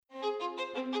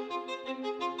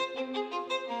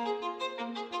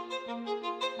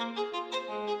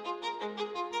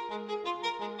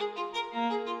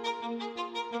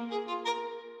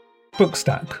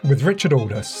Bookstack with Richard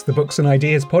Aldous, the Books and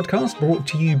Ideas podcast brought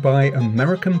to you by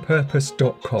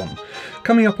AmericanPurpose.com.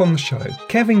 Coming up on the show,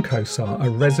 Kevin Kosar, a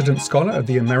resident scholar at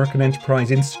the American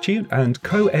Enterprise Institute and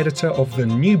co-editor of the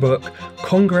new book,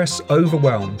 Congress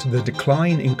Overwhelmed, The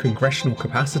Decline in Congressional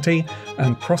Capacity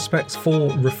and Prospects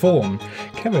for Reform.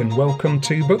 Kevin, welcome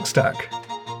to Bookstack.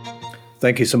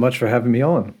 Thank you so much for having me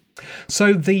on.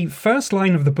 So the first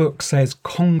line of the book says,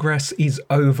 Congress is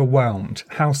overwhelmed.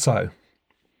 How so?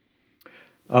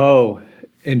 Oh,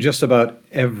 in just about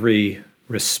every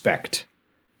respect.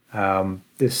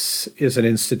 This is an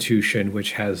institution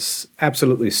which has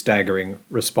absolutely staggering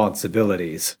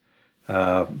responsibilities.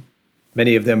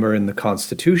 Many of them are in the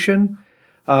Constitution.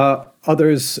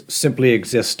 Others simply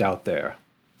exist out there.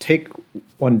 Take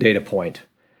one data point.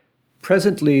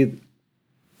 Presently,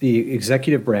 the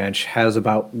executive branch has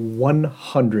about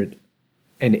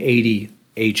 180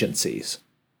 agencies,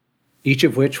 each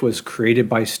of which was created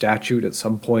by statute at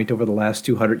some point over the last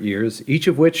 200 years, each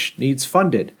of which needs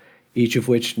funded, each of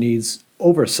which needs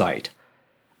oversight.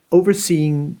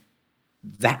 Overseeing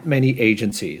that many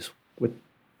agencies with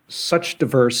such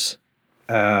diverse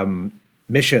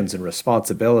missions and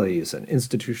responsibilities and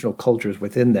institutional cultures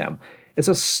within them is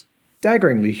a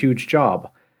staggeringly huge job.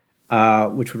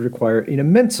 Which would require an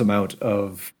immense amount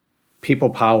of people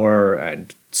power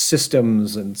and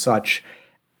systems and such,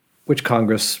 which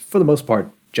Congress, for the most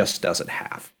part, just doesn't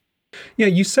have. Yeah,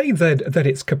 you say that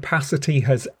its capacity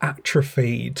has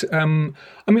atrophied.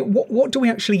 What do we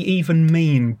actually even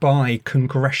mean by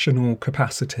congressional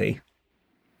capacity?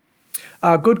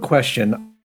 Good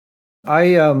question.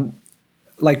 I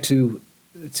like to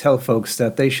tell folks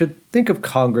that they should think of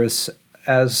Congress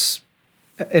as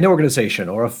an organization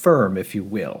or a firm, if you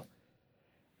will.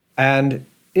 And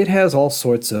it has all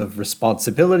sorts of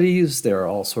responsibilities. There are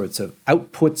all sorts of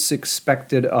outputs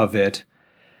expected of it.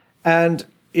 And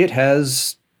it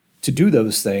has, to do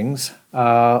those things,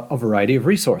 a variety of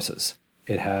resources.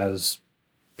 It has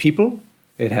people.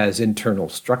 It has internal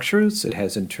structures. It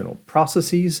has internal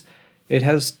processes. It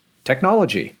has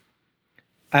technology.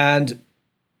 And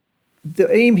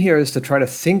the aim here is to try to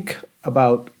think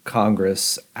about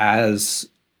Congress as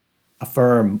a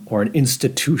firm or an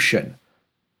institution,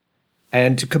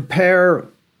 and to compare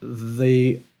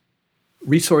the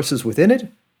resources within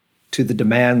it to the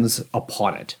demands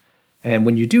upon it. And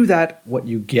when you do that, what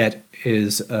you get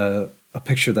is a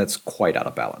picture that's quite out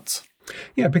of balance.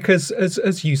 Yeah, because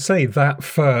as you say, that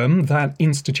firm, that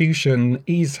institution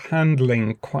is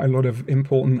handling quite a lot of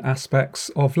important aspects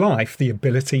of life. The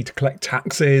ability to collect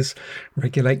taxes,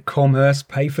 regulate commerce,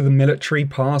 pay for the military,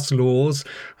 pass laws,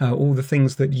 all the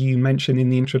things that you mentioned in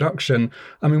the introduction.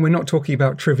 I mean, we're not talking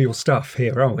about trivial stuff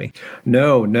here, are we?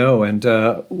 No. And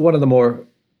one of the more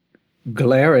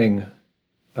glaring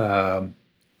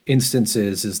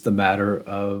instances is the matter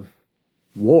of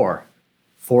war,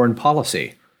 foreign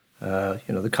policy.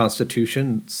 The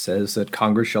Constitution says that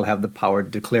Congress shall have the power to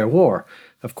declare war.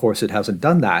 Of course, it hasn't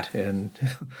done that in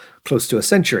close to a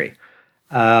century.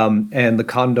 And the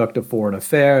conduct of foreign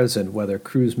affairs and whether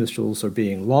cruise missiles are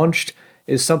being launched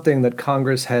is something that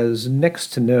Congress has next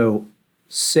to no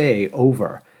say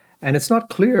over. And it's not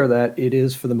clear that it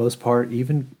is, for the most part,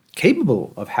 even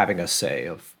capable of having a say,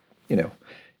 of,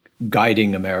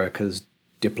 guiding America's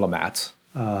diplomats.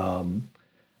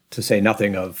 To say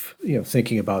nothing of,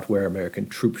 thinking about where American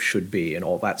troops should be and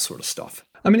all that sort of stuff.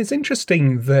 I mean, it's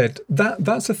interesting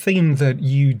that's a theme that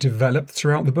you developed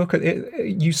throughout the book.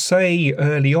 You say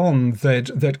early on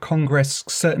that Congress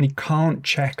certainly can't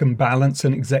check and balance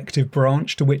an executive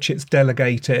branch to which it's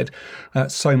delegated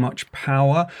so much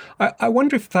power. I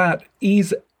wonder if that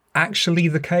is actually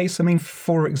the case. I mean,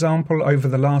 for example, over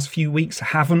the last few weeks,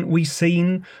 haven't we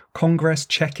seen Congress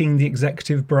checking the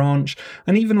executive branch?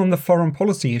 And even on the foreign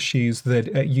policy issues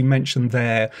that you mentioned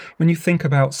there, when you think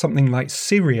about something like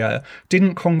Syria,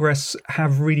 didn't Congress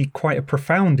have really quite a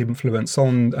profound influence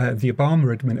on the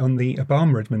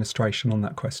Obama administration on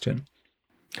that question?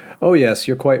 Oh, yes,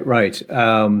 you're quite right.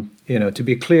 To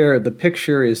be clear, the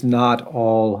picture is not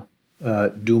all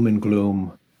doom and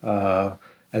gloom,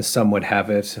 as some would have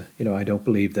it. I don't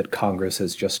believe that Congress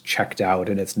has just checked out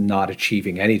and it's not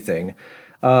achieving anything.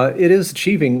 It is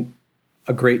achieving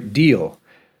a great deal.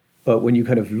 But when you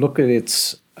kind of look at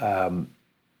its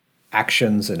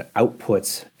actions and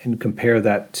outputs and compare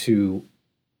that to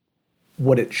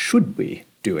what it should be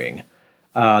doing,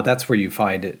 that's where you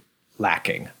find it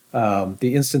lacking.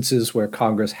 The instances where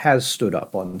Congress has stood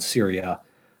up on Syria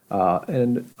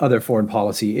and other foreign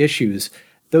policy issues,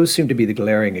 those seem to be the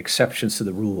glaring exceptions to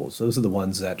the rules. Those are the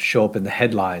ones that show up in the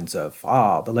headlines of,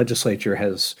 the legislature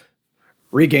has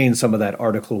regained some of that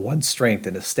Article 1 strength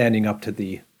and is standing up to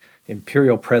the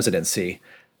imperial presidency.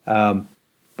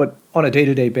 But on a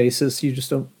day-to-day basis, you just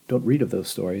don't read of those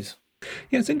stories.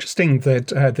 Yeah, it's interesting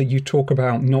that you talk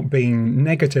about not being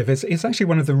negative. It's actually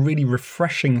one of the really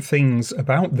refreshing things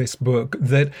about this book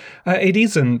that it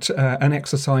isn't an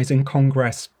exercise in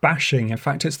Congress bashing. In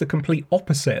fact, it's the complete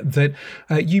opposite, that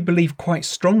you believe quite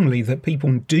strongly that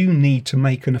people do need to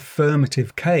make an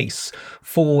affirmative case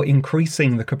for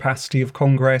increasing the capacity of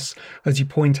Congress. As you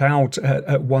point out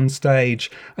at one stage,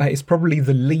 it's probably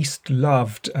the least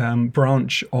loved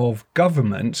branch of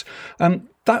government.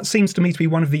 That seems to me to be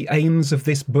one of the aims of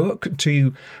this book,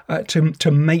 to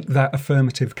make that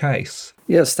affirmative case.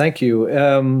 Yes, thank you,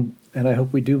 and I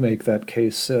hope we do make that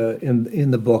case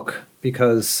in the book,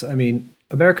 because I mean,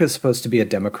 America is supposed to be a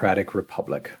democratic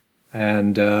republic,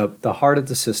 and the heart of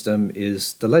the system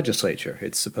is the legislature.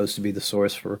 It's supposed to be the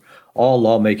source for all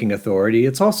lawmaking authority.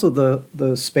 It's also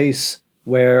the space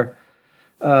where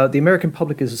the American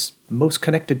public is most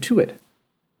connected to it.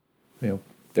 You know,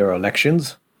 there are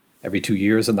elections every 2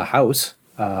 years in the House,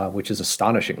 which is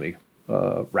astonishingly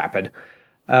rapid.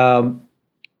 And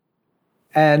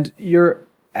your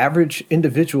average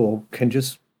individual can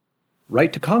just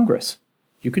write to Congress.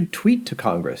 You can tweet to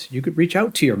Congress. You could reach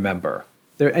out to your member.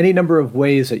 There are any number of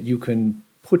ways that you can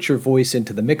put your voice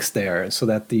into the mix there so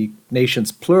that the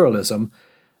nation's pluralism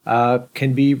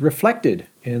can be reflected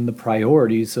in the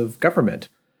priorities of government.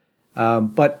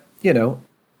 But, you know,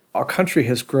 our country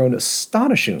has grown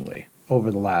astonishingly over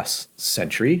the last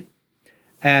century.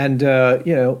 And,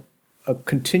 you know, a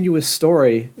continuous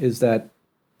story is that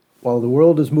while the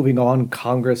world is moving on,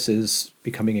 Congress is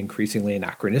becoming increasingly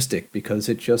anachronistic because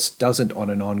it just doesn't, on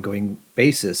an ongoing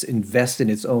basis, invest in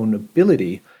its own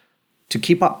ability to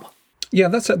keep up. Yeah,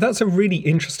 that's a really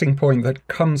interesting point that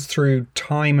comes through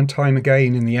time and time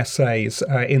again in the essays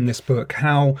in this book,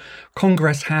 how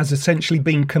Congress has essentially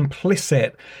been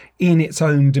complicit in its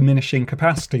own diminishing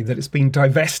capacity, that it's been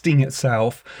divesting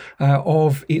itself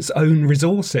of its own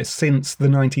resources since the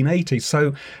 1980s.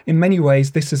 So in many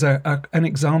ways, this is an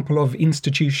example of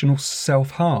institutional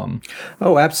self-harm.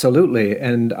 Oh, absolutely.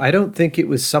 And I don't think it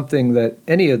was something that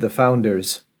any of the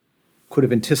founders could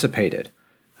have anticipated.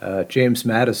 James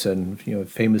Madison, you know,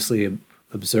 famously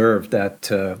observed that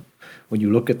when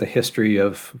you look at the history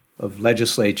of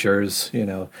legislatures, you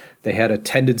know, they had a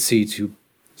tendency to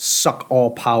suck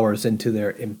all powers into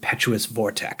their impetuous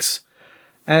vortex.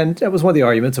 And that was one of the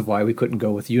arguments of why we couldn't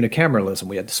go with unicameralism.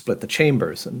 We had to split the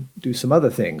chambers and do some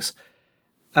other things.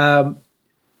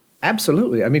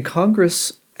 Absolutely. I mean,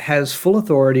 Congress has full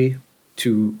authority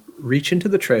to reach into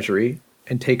the Treasury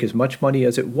and take as much money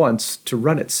as it wants to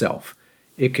run itself.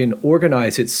 It can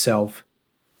organize itself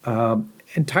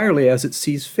entirely as it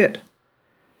sees fit.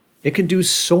 It can do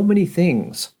so many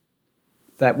things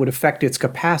that would affect its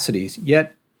capacities,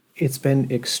 yet it's been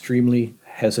extremely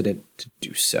hesitant to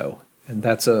do so. And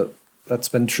that's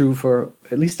been true for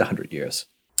at least 100 years.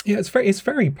 Yeah, it's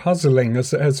very puzzling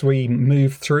as we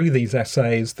move through these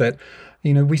essays that,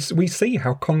 you know, we see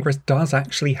how Congress does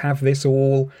actually have this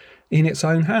all in its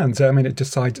own hands. I mean, it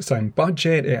decides its own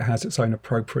budget, it has its own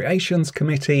appropriations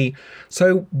committee.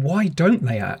 So why don't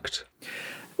they act?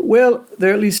 Well,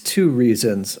 there are at least two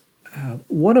reasons.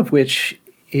 One of which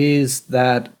is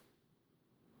that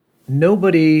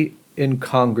nobody in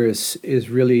Congress is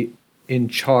really in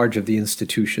charge of the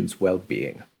institution's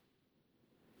well-being.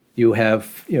 You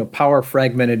have, you know, power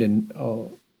fragmented in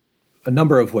a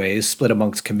number of ways, split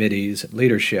amongst committees and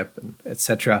leadership, and et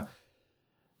cetera.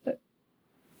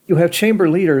 You have chamber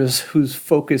leaders whose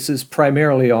focus is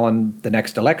primarily on the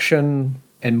next election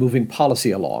and moving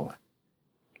policy along.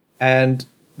 And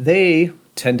they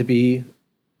tend to be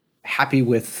happy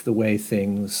with the way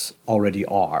things already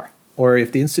are. Or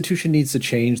if the institution needs to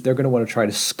change, they're going to want to try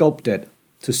to sculpt it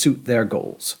to suit their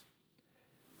goals.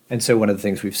 And so one of the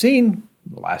things we've seen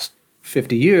in the last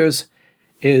 50 years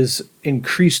is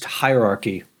increased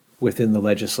hierarchy within the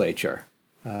legislature.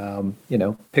 You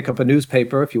know, pick up a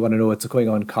newspaper if you want to know what's going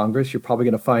on in Congress. You're probably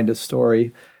going to find a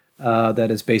story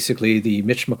that is basically the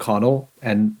Mitch McConnell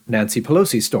and Nancy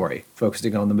Pelosi story,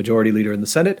 focusing on the majority leader in the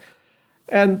Senate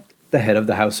and the head of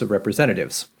the House of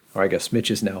Representatives, or I guess Mitch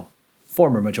is now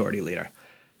former majority leader.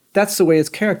 That's the way it's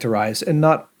characterized, and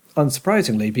not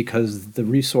unsurprisingly, because the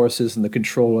resources and the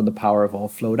control and the power have all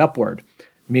flowed upward.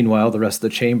 Meanwhile, the rest of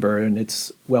the chamber and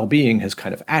its well-being has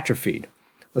kind of atrophied.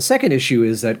 The second issue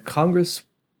is that Congress,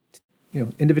 you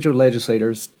know, individual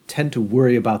legislators tend to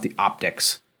worry about the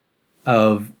optics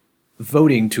of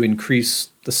voting to increase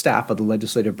the staff of the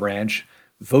legislative branch,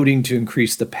 voting to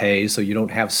increase the pay so you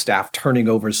don't have staff turning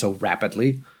over so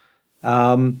rapidly.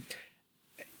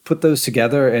 Put those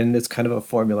together, and it's kind of a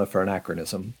formula for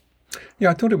anachronism. Yeah,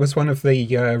 I thought it was one of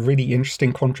the really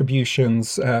interesting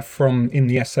contributions from in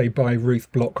the essay by Ruth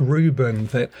Block Rubin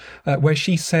that where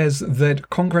she says that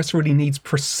Congress really needs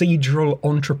procedural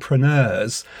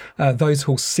entrepreneurs, those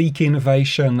who'll seek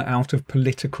innovation out of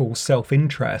political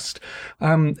self-interest.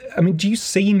 I mean, do you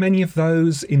see many of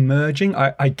those emerging?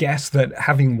 I guess that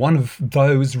having one of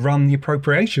those run the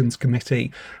Appropriations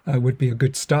Committee would be a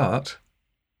good start.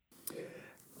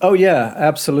 Oh yeah,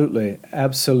 absolutely,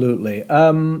 absolutely.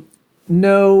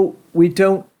 No, we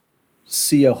don't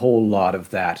see a whole lot of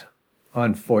that,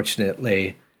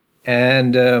 unfortunately.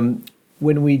 And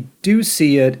when we do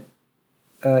see it,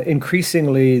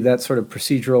 increasingly that sort of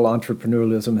procedural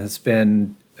entrepreneurialism has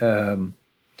been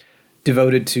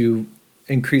devoted to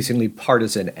increasingly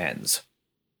partisan ends.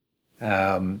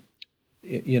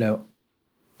 You know,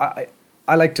 I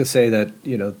like to say that,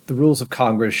 the rules of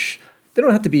Congress, they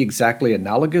don't have to be exactly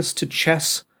analogous to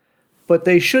chess, but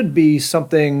they should be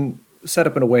something set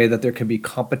up in a way that there can be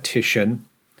competition.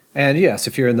 And yes,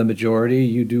 if you're in the majority,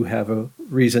 you do have a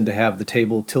reason to have the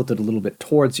table tilted a little bit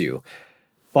towards you.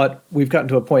 But we've gotten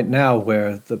to a point now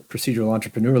where the procedural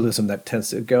entrepreneurialism that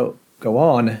tends to go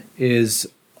on is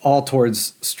all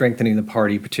towards strengthening the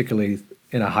party, particularly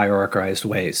in a hierarchized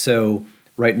way. So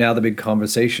right now, the big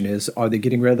conversation is, are they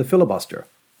getting rid of the filibuster?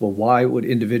 Well, why would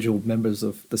individual members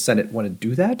of the Senate want to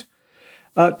do that?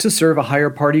 To serve a higher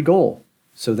party goal,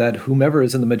 so that whomever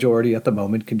is in the majority at the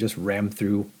moment can just ram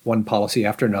through one policy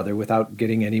after another without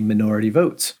getting any minority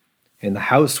votes. In the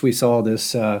House, we saw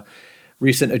this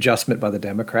recent adjustment by the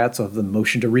Democrats of the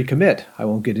motion to recommit. I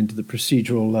won't get into the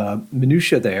procedural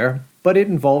minutia there, but it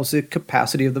involves the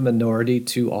capacity of the minority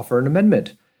to offer an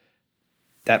amendment.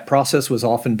 That process was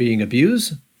often being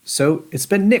abused, so it's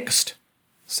been nixed.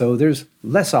 So there's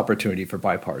less opportunity for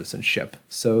bipartisanship.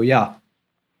 So yeah,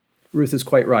 Ruth is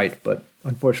quite right, but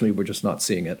unfortunately, we're just not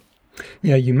seeing it.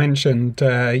 Yeah, you mentioned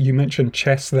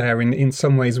chess there. In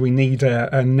some ways, we need a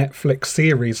Netflix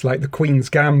series like The Queen's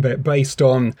Gambit based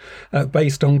on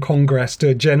Congress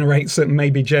to generate some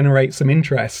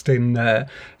interest in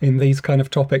these kind of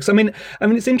topics. I mean,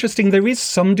 it's interesting. There is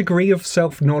some degree of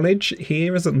self-knowledge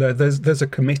here, isn't there? There's a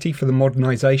committee for the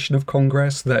modernization of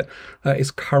Congress that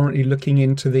is currently looking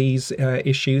into these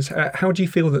issues. How do you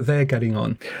feel that they're getting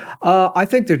on? I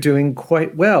think they're doing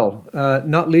quite well,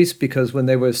 not least because when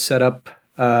they were set up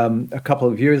a couple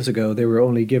of years ago, they were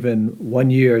only given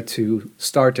 1 year to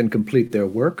start and complete their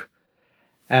work.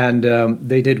 And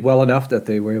they did well enough that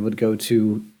they were able to go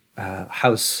to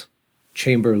House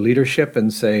chamber leadership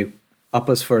and say, up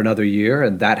us for another year,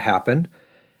 and that happened.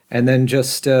 And then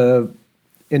just in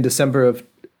December of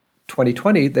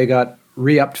 2020, they got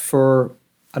re-upped for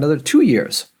another 2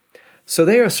 years. So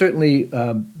they are certainly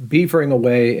beavering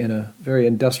away in a very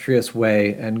industrious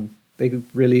way, and they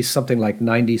released something like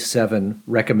 97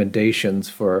 recommendations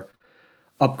for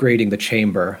upgrading the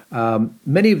chamber.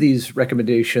 Many of these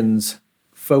recommendations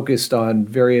focused on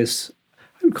various,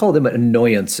 I would call them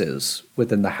annoyances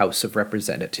within the House of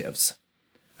Representatives.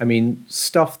 I mean,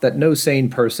 stuff that no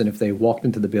sane person, if they walked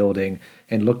into the building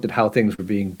and looked at how things were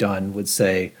being done, would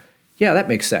say, yeah, that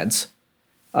makes sense.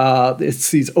 It's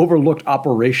these overlooked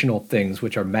operational things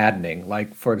which are maddening.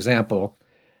 Like, for example,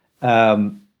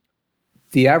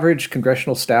 the average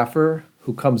congressional staffer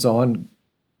who comes on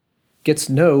gets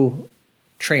no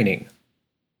training.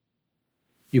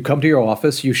 You come to your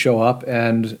office, you show up,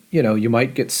 and you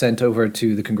might get sent over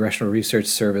to the Congressional Research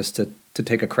Service to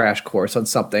take a crash course on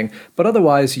something. But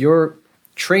otherwise, your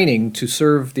training to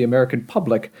serve the American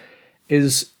public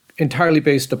is entirely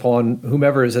based upon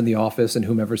whomever is in the office and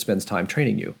whomever spends time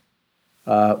training you,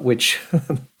 which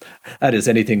that is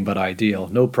anything but ideal.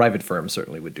 No private firm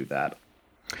certainly would do that.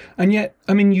 And yet,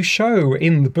 I mean, you show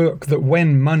in the book that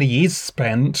when money is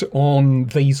spent on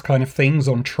these kind of things,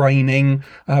 on training,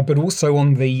 but also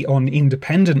on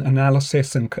independent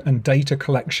analysis and data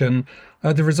collection,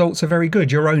 the results are very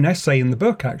good. Your own essay in the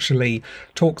book actually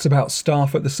talks about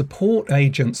staff at the support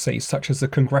agencies, such as the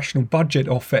Congressional Budget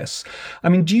Office. I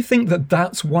mean, do you think that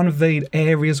that's one of the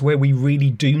areas where we really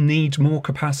do need more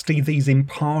capacity, these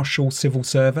impartial civil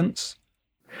servants?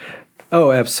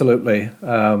 Oh, absolutely.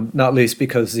 Not least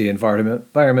because the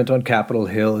environment on Capitol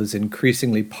Hill is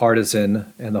increasingly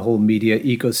partisan, and the whole media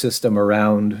ecosystem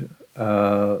around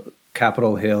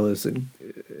Capitol Hill is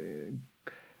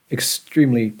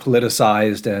extremely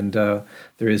politicized, and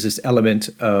there is this element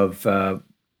of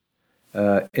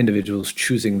individuals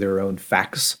choosing their own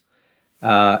facts.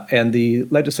 And the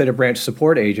legislative branch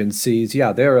support agencies,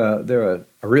 yeah, they're a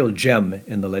real gem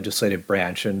in the legislative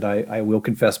branch. And I will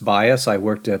confess bias. I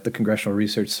worked at the Congressional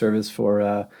Research Service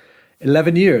for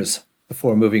 11 years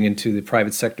before moving into the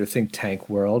private sector think tank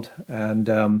world. And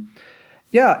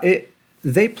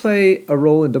they play a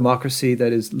role in democracy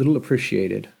that is little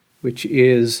appreciated, which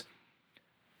is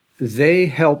they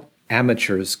help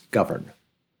amateurs govern.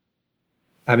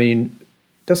 I mean,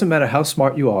 it doesn't matter how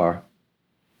smart you are,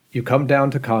 you come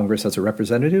down to Congress as a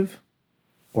representative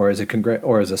or as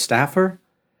a staffer,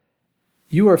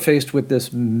 you are faced with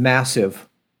this massive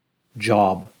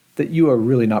job that you are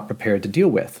really not prepared to deal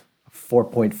with.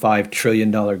 $4.5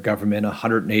 trillion government,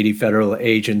 180 federal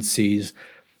agencies,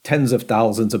 tens of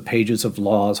thousands of pages of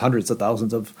laws, hundreds of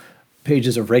thousands of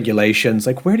pages of regulations.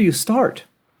 Like, where do you start?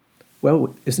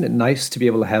 Well, isn't it nice to be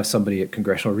able to have somebody at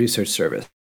Congressional Research Service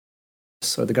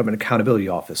or the Government Accountability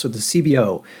Office or the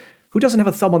CBO who doesn't have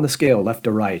a thumb on the scale left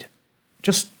or right,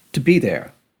 just to be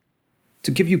there,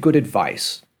 to give you good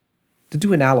advice, to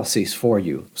do analyses for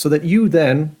you so that you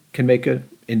then can make an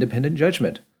independent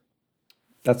judgment.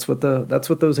 That's what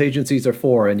those agencies are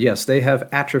for. And yes, they have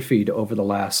atrophied over the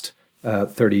last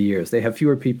 30 years. They have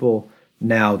fewer people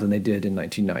now than they did in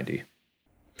 1990.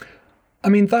 I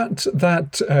mean, that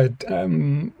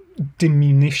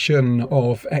diminution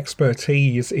of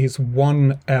expertise is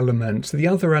one element. The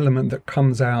other element that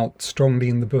comes out strongly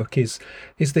in the book is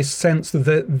this sense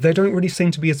that there don't really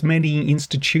seem to be as many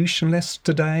institutionalists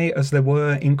today as there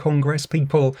were in Congress,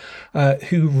 people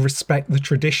who respect the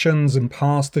traditions and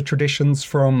pass the traditions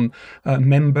from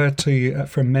member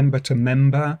to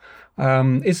member.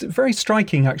 It's very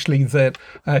striking, actually, that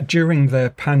during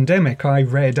the pandemic, I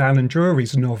read Alan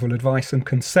Drury's novel Advice and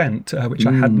Consent, which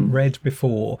I hadn't read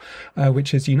before,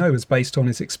 which, as you know, was based on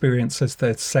his experience as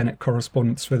the Senate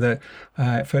correspondent in the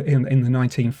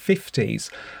 1950s.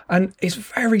 And it's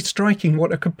very striking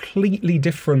what a completely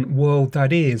different world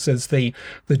that is, as the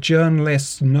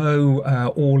journalists know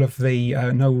all of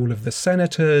the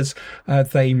senators.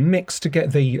 They mix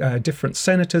together, the different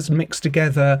senators mix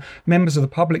together. Members of the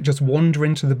public just wander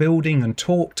into the building and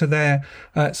talk to their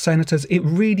senators. It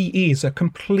really is a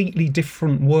completely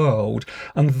different world.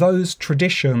 And those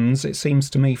traditions, it seems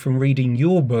to me from reading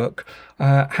your book,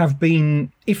 have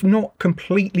been, if not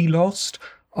completely lost,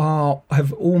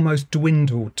 have almost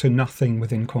dwindled to nothing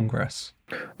within Congress.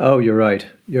 Oh, you're right.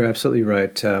 You're absolutely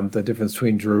right. The difference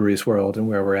between Drury's world and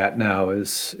where we're at now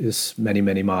is many,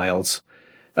 many miles.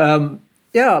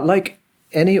 Like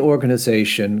any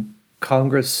organization,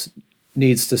 Congress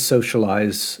needs to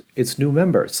socialize its new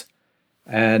members.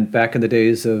 And back in the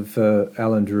days of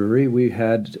Alan Drury, we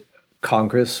had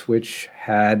Congress, which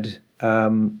had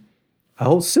a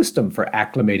whole system for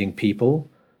acclimating people,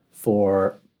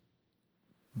 for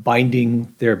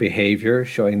binding their behavior,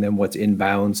 showing them what's in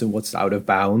bounds and what's out of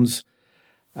bounds.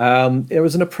 There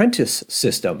was an apprentice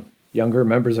system. Younger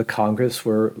members of Congress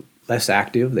were less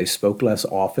active. They spoke less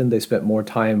often. They spent more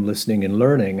time listening and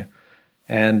learning.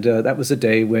 And that was a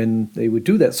day when they would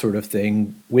do that sort of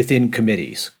thing within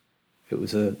committees. It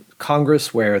was a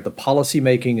Congress where the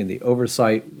policymaking and the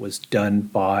oversight was done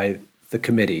by the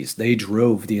committees. They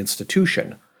drove the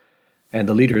institution. And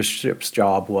the leadership's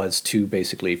job was to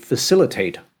basically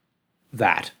facilitate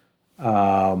that.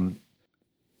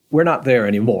 We're not there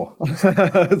anymore.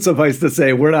 Suffice to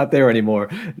say, we're not there anymore.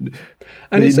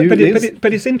 But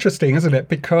it's interesting, isn't it?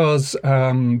 Because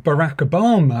Barack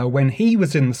Obama, when he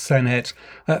was in the Senate,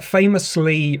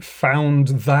 famously found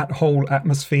that whole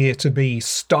atmosphere to be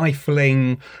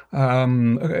stifling,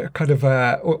 kind of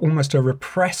almost a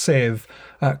repressive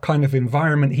kind of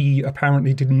environment. He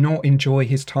apparently did not enjoy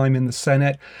his time in the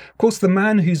Senate. Of course, the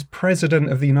man who's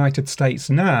president of the United States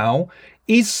now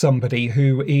is somebody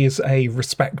who is a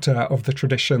respecter of the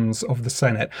traditions of the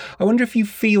Senate. I wonder if you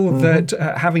feel that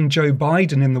having Joe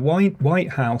Biden in the White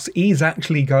House is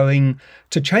actually going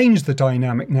to change the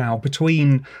dynamic now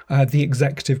between the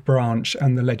executive branch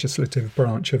and the legislative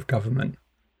branch of government.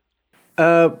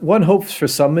 One hopes for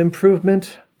some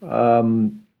improvement,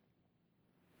 but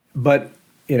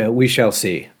we shall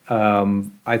see.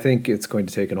 I think it's going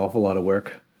to take an awful lot of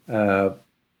work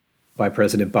by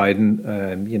President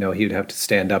Biden. He would have to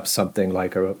stand up something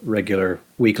like a regular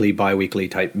weekly, biweekly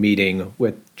type meeting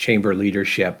with chamber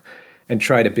leadership and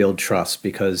try to build trust,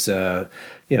 because the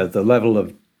level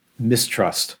of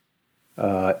mistrust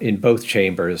in both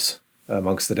chambers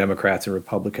amongst the Democrats and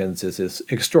Republicans is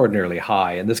extraordinarily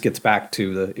high. And this gets back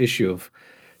to the issue of,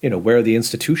 where are the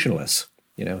institutionalists?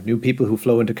 New people who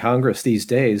flow into Congress these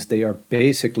days, they are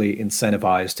basically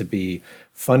incentivized to be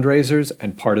fundraisers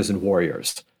and partisan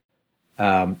warriors.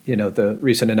 The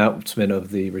recent announcement of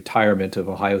the retirement of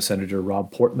Ohio Senator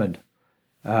Rob Portman,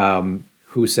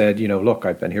 who said, look,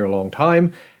 I've been here a long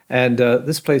time, and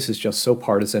this place is just so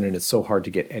partisan and it's so hard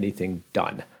to get anything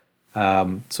done.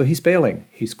 So he's bailing,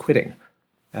 he's quitting.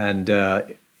 And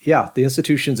yeah, the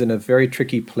institution's in a very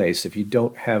tricky place. If you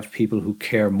don't have people who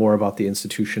care more about the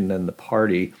institution than the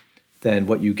party, then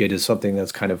what you get is something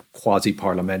that's kind of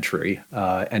quasi-parliamentary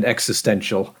and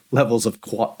existential levels of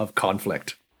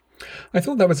conflict. I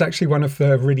thought that was actually one of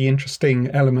the really interesting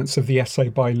elements of the essay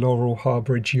by Laurel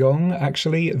Harbridge Young,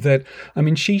 actually, that, I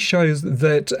mean, she shows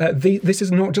that this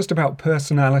is not just about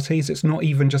personalities, it's not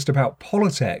even just about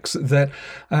politics, that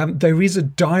there is a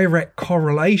direct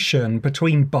correlation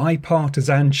between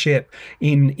bipartisanship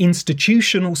in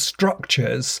institutional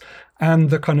structures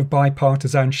and the kind of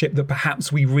bipartisanship that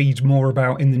perhaps we read more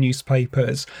about in the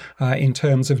newspapers in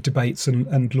terms of debates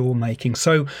and lawmaking.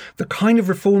 So the kind of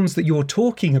reforms that you're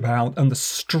talking about and the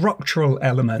structural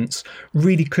elements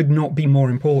really could not be more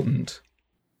important.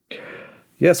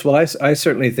 Yes, well, I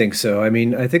certainly think so. I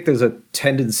mean, I think there's a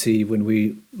tendency when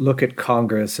we look at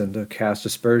Congress and to cast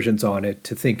aspersions on it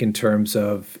to think in terms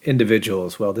of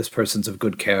individuals. Well, this person's of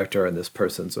good character and this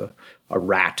person's a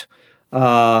rat.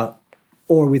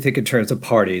 Or we think in terms of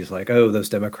parties, like, oh, those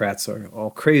Democrats are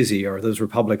all crazy, or those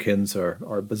Republicans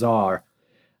are bizarre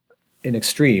in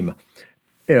extreme.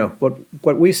 You know,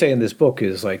 what we say in this book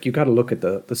is, like, you got to look at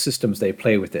the systems they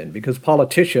play within, because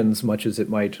politicians, much as it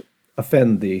might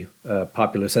offend the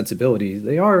popular sensibility,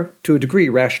 they are, to a degree,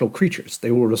 rational creatures.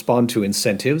 They will respond to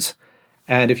incentives.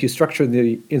 And if you structure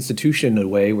the institution in a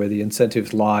way where the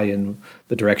incentives lie in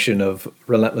the direction of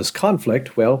relentless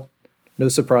conflict, well, no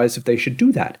surprise if they should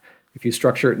do that. If you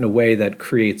structure it in a way that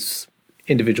creates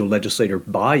individual legislator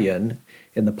buy-in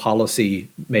in the policy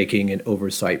making and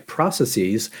oversight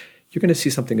processes, you're going to see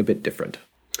something a bit different.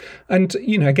 And,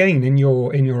 you know, again, in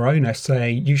your own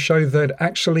essay, you show that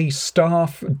actually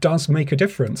staff does make a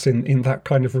difference in that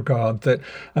kind of regard. That,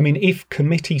 I mean, if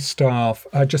committee staff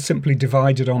are just simply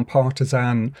divided on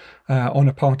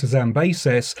a partisan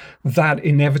basis, that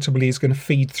inevitably is going to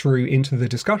feed through into the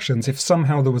discussions. If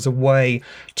somehow there was a way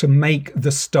to make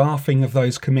the staffing of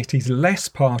those committees less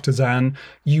partisan,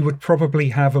 you would probably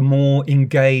have a more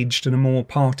engaged and a more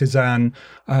partisan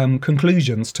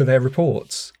conclusions to their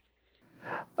reports.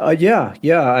 Yeah.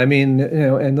 I mean, you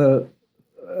know, and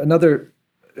another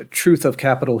truth of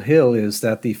Capitol Hill is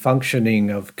that the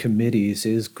functioning of committees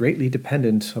is greatly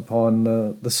dependent upon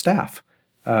the staff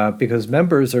because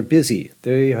members are busy.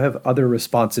 They have other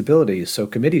responsibilities. So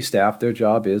committee staff, their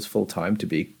job is full-time to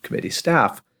be committee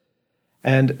staff.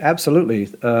 And absolutely,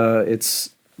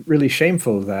 it's really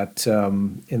shameful that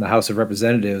in the House of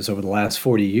Representatives over the last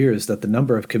 40 years that the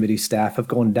number of committee staff have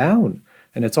gone down.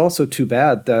 And it's also too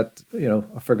bad that, you know,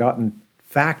 a forgotten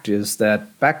fact is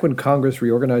that back when Congress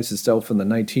reorganized itself in the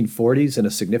 1940s in a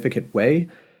significant way,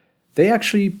 they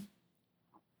actually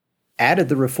added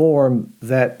the reform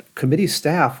that committee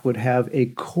staff would have a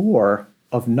core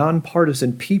of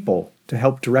nonpartisan people to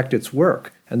help direct its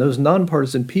work. And those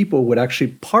nonpartisan people would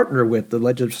actually partner with the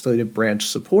legislative branch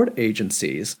support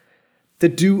agencies to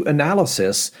do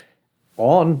analysis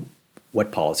on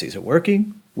what policies are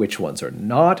working, which ones are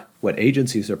not, what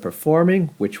agencies are performing,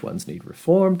 which ones need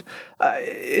reformed.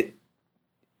 That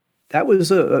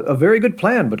was a very good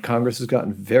plan, but Congress has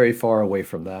gotten very far away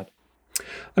from that.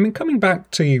 I mean, coming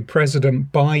back to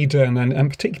President Biden and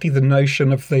particularly the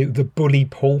notion of the bully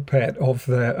pulpit of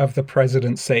the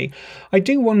presidency, I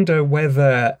do wonder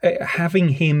whether having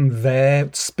him there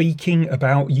speaking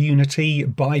about unity,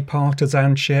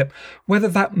 bipartisanship, whether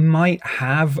that might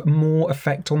have more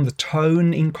effect on the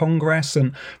tone in Congress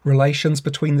and relations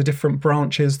between the different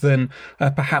branches than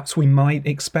perhaps we might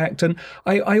expect. And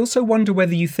I also wonder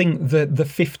whether you think that the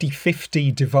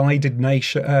 50-50 divided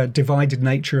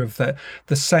nature of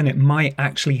the Senate might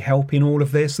actually help in all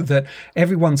of this, that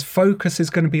everyone's focus is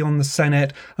going to be on the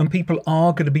Senate and people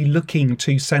are going to be looking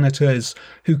to senators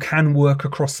who can work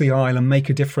across the aisle and make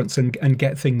a difference and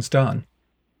get things done.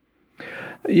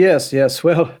 Yes.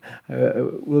 Well,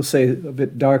 we'll say a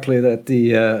bit darkly that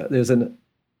there's an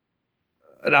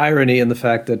irony in the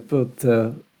fact that both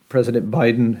President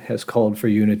Biden has called for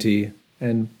unity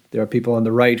and there are people on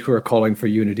the right who are calling for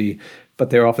unity, but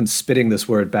they're often spitting this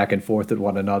word back and forth at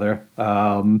one another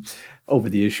over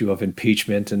the issue of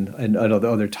impeachment and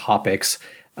other topics.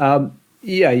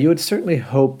 You would certainly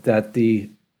hope that the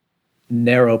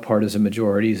narrow partisan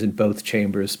majorities in both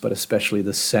chambers, but especially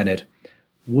the Senate,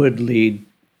 would lead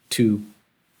to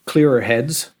clearer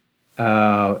heads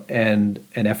and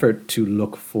an effort to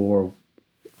look for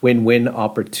win-win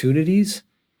opportunities.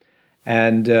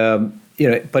 And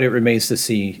but it remains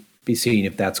to be seen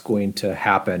if that's going to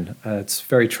happen. It's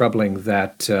very troubling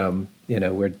that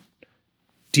we're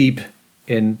deep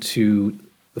into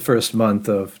the first month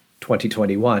of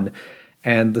 2021,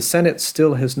 and the Senate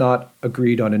still has not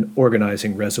agreed on an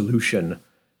organizing resolution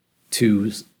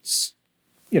to,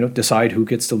 decide who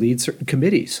gets to lead certain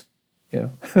committees.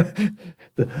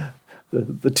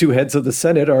 The two heads of the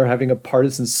Senate are having a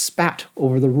partisan spat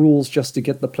over the rules just to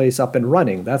get the place up and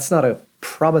running. That's not a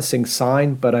promising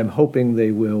sign, but I'm hoping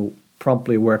they will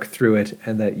promptly work through it,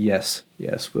 and that yes,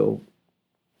 we'll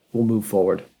move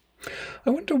forward. I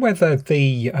wonder whether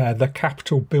the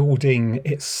Capitol building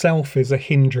itself is a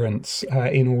hindrance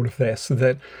in all of this.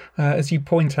 That, as you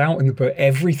point out in the book,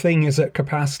 everything is at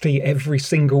capacity. Every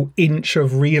single inch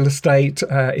of real estate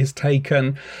is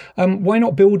taken. Why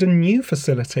not build a new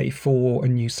facility for a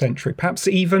new century, perhaps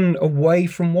even away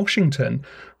from Washington?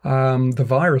 The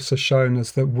virus has shown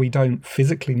us that we don't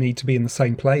physically need to be in the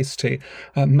same place to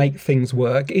make things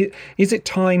work. Is it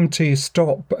time to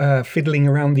stop fiddling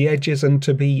around the edges and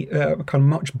to be kind of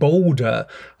much bolder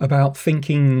about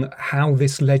thinking how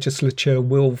this legislature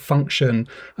will function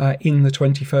in the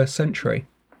 21st century?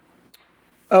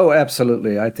 Oh,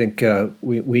 absolutely. I think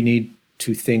we need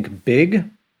to think big.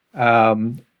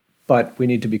 But we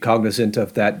need to be cognizant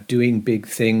of that doing big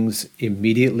things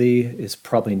immediately is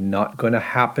probably not going to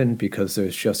happen because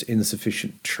there's just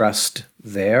insufficient trust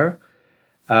there.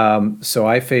 So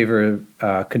I favor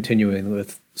continuing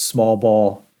with small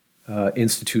ball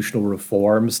institutional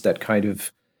reforms that kind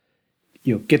of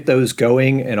get those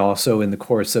going. And also in the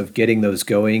course of getting those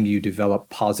going, you develop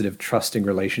positive, trusting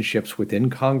relationships within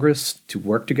Congress to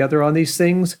work together on these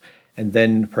things. And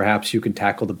then perhaps you can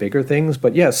tackle the bigger things.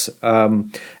 But yes,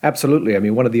 absolutely. I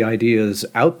mean, one of the ideas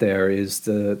out there is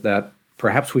that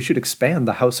perhaps we should expand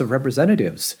the House of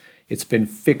Representatives. It's been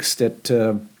fixed at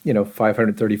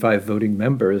 535 voting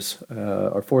members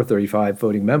or 435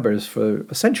 voting members for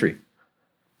a century.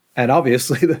 And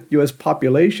obviously the U.S.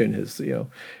 population is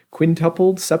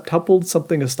quintupled, septupled,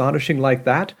 something astonishing like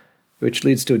that, which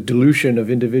leads to a dilution of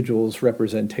individuals'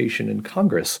 representation in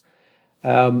Congress.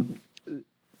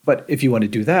 But if you want to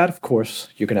do that, of course,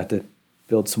 you're going to have to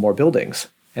build some more buildings.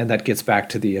 And that gets back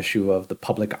to the issue of the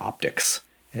public optics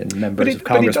and members of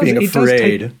Congress being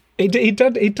afraid.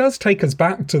 It does take us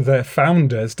back to the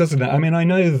founders, doesn't it? I mean, I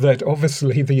know that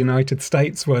obviously the United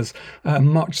States was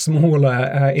much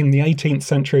smaller in the 18th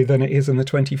century than it is in the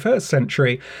 21st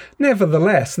century.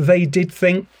 Nevertheless, they did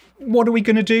think, what are we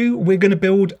going to do? We're going to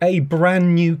build a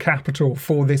brand new capital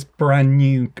for this brand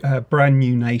new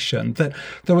nation. That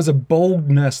there was a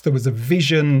boldness, there was a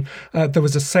vision, there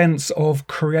was a sense of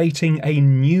creating a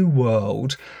new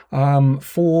world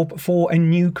for a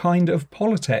new kind of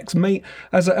politics.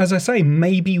 As I say,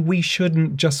 maybe we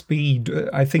shouldn't just be.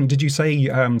 I think, did you say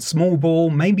small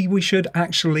ball? Maybe we should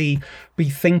actually be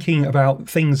thinking about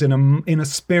things in a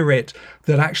spirit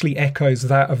that actually echoes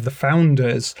that of the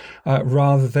founders,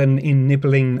 rather than in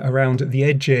nibbling around at the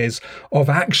edges of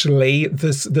actually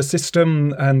the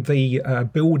system and the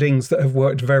buildings that have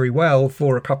worked very well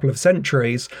for a couple of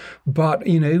centuries. But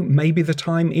maybe the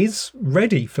time is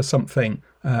ready for something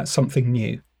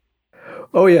new.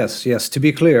 Oh, yes. To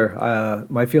be clear,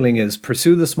 my feeling is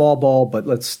pursue the small ball, but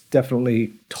let's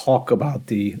definitely talk about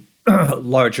the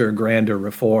larger, grander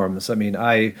reforms. I mean,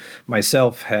 I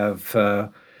myself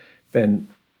have been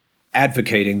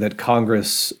advocating that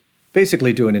Congress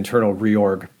basically do an internal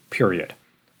reorg, period.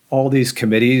 All these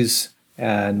committees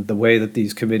and the way that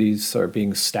these committees are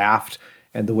being staffed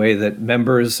and the way that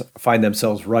members find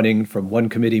themselves running from one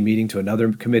committee meeting to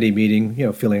another committee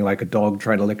meeting, feeling like a dog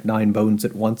trying to lick 9 bones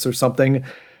at once or something.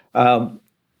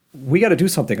 We got to do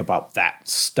something about that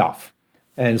stuff.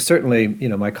 And certainly,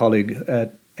 my colleague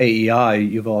at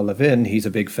AEI, Yuval Levin, he's a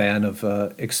big fan of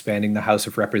expanding the House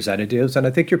of Representatives. And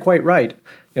I think you're quite right.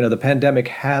 The pandemic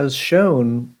has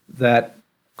shown that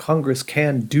Congress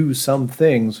can do some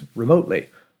things remotely.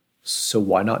 So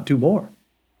why not do more?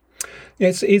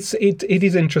 Yes, it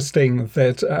is interesting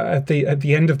that at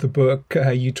the end of the book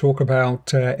you talk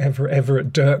about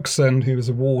Everett Dirksen, who was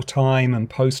a wartime and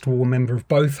post-war member of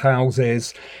both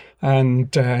houses,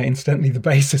 and incidentally the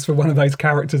basis for one of those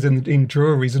characters in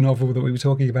Drury's novel that we were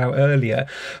talking about earlier.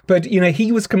 But,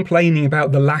 he was complaining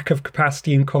about the lack of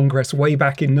capacity in Congress way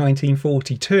back in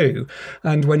 1942.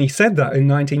 And when he said that in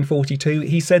 1942,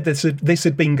 he said this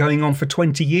had been going on for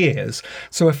 20 years.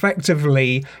 So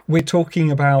effectively, we're talking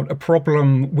about a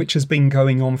problem which has been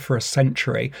going on for a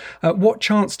century. What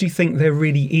chance do you think there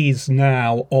really is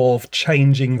now of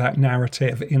changing that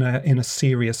narrative in a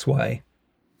serious way?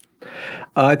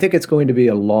 I think it's going to be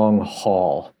a long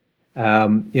haul.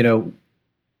 One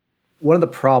of the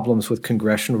problems with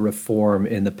congressional reform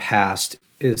in the past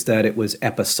is that it was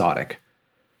episodic.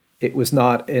 It was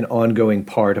not an ongoing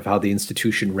part of how the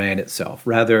institution ran itself.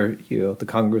 Rather, the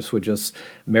Congress would just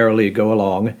merrily go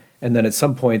along, and then at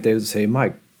some point they would say,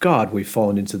 my God, we've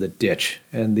fallen into the ditch,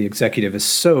 and the executive is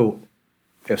so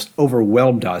just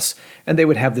overwhelmed us, and they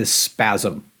would have this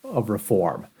spasm of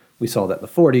reform. We saw that in the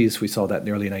 40s, we saw that in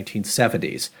the early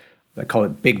 1970s. I call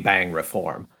it Big Bang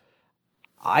reform.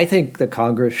 I think that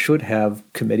Congress should have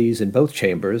committees in both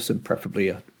chambers, and preferably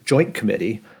a joint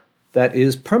committee, that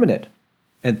is permanent.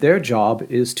 And their job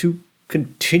is to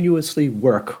continuously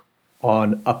work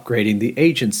on upgrading the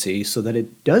agency so that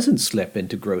it doesn't slip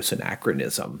into gross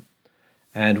anachronism.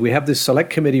 And we have this select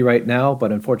committee right now,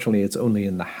 but unfortunately it's only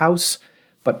in the House.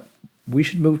 But we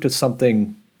should move to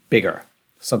something bigger,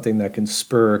 something that can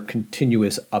spur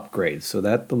continuous upgrades so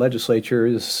that the legislature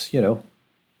is,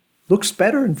 looks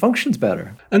better and functions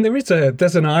better. And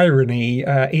there's an irony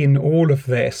in all of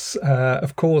this,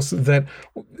 of course, that,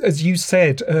 as you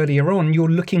said earlier on, you're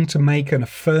looking to make an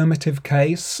affirmative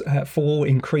case for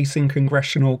increasing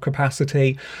congressional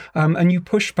capacity, and you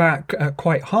push back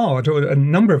quite hard, or a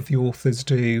number of the authors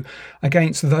do,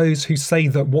 against those who say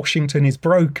that Washington is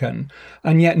broken.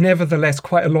 And yet, nevertheless,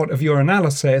 quite a lot of your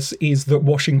analysis is that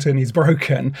Washington is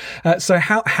broken. So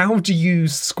how do you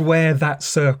square that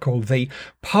circle? The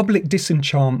public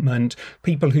disenchantment,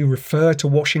 people who refer to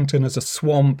Washington as a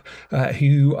swamp,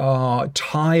 who are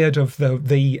tired of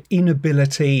the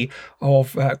inability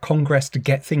of Congress to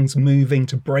get things moving,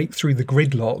 to break through the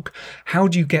gridlock. How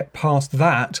do you get past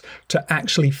that to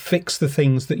actually fix the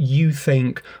things that you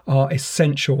think are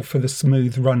essential for the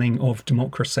smooth running of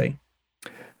democracy?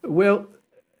 Well,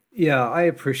 yeah, I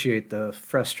appreciate the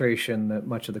frustration that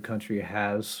much of the country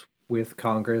has with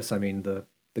Congress. I mean, the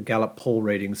Gallup poll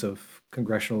ratings of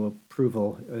congressional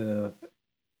approval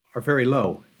are very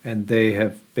low, and they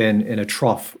have been in a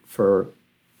trough for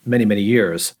many, many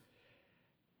years.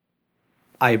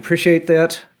 I appreciate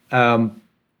that.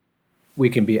 We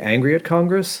can be angry at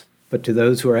Congress, but to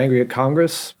those who are angry at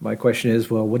Congress, my question is,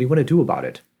 well, what do you want to do about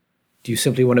it? Do you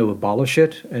simply want to abolish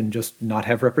it and just not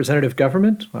have representative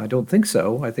government? I don't think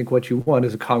so. I think what you want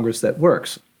is a Congress that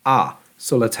works.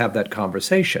 So let's have that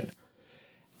conversation.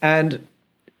 And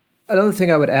another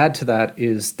thing I would add to that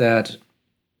is that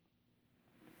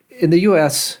in the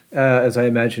U.S., as I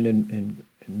imagine in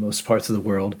most parts of the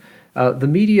world, the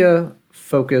media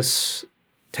focus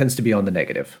tends to be on the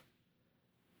negative.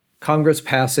 Congress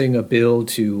passing a bill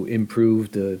to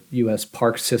improve the U.S.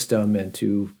 park system and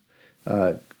to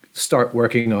start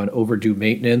working on overdue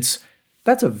maintenance,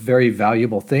 that's a very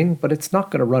valuable thing, but it's not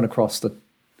going to run across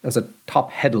as a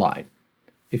top headline.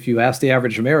 If you ask the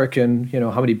average American,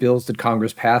 how many bills did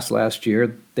Congress pass last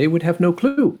year, they would have no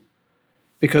clue,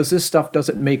 because this stuff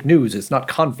doesn't make news. It's not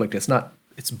conflict.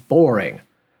 It's boring.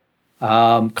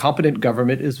 Competent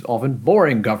government is often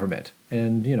boring government.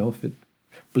 And, if it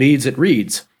bleeds, it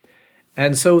reads.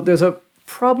 And so there's a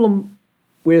problem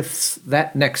with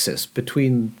that nexus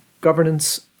between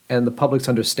governance and the public's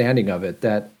understanding of it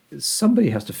that somebody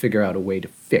has to figure out a way to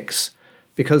fix,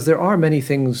 because there are many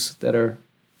things that are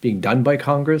being done by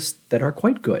Congress that are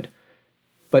quite good,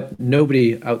 but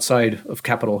nobody outside of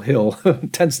Capitol Hill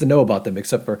tends to know about them,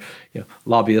 except for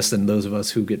lobbyists and those of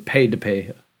us who get paid to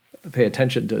pay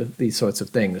attention to these sorts of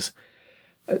things.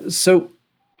 So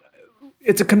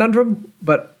it's a conundrum,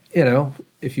 but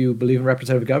if you believe in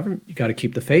representative government, you got to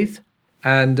keep the faith.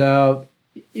 And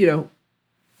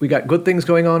we got good things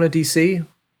going on in DC.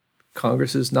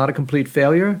 Congress is not a complete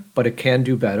failure, but it can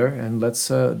do better, and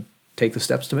let's take the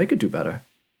steps to make it do better.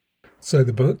 So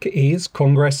the book is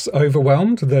Congress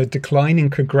Overwhelmed: The Decline in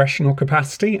Congressional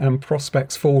Capacity and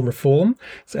Prospects for Reform.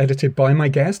 It's edited by my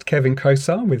guest, Kevin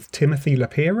Kosar, with Timothy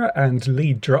LaPera and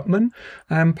Lee Drutman,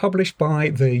 and published by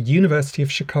the University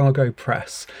of Chicago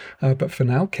Press. But for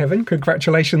now, Kevin,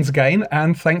 congratulations again,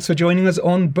 and thanks for joining us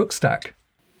on Bookstack.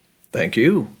 Thank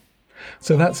you.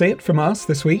 So that's it from us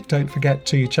this week. Don't forget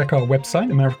to check our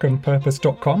website,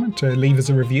 AmericanPurpose.com, and to leave us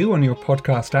a review on your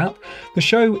podcast app. The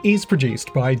show is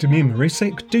produced by Damir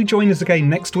Marusik. Do join us again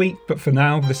next week, but for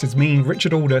now, this is me,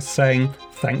 Richard Aldous, saying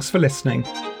thanks for listening.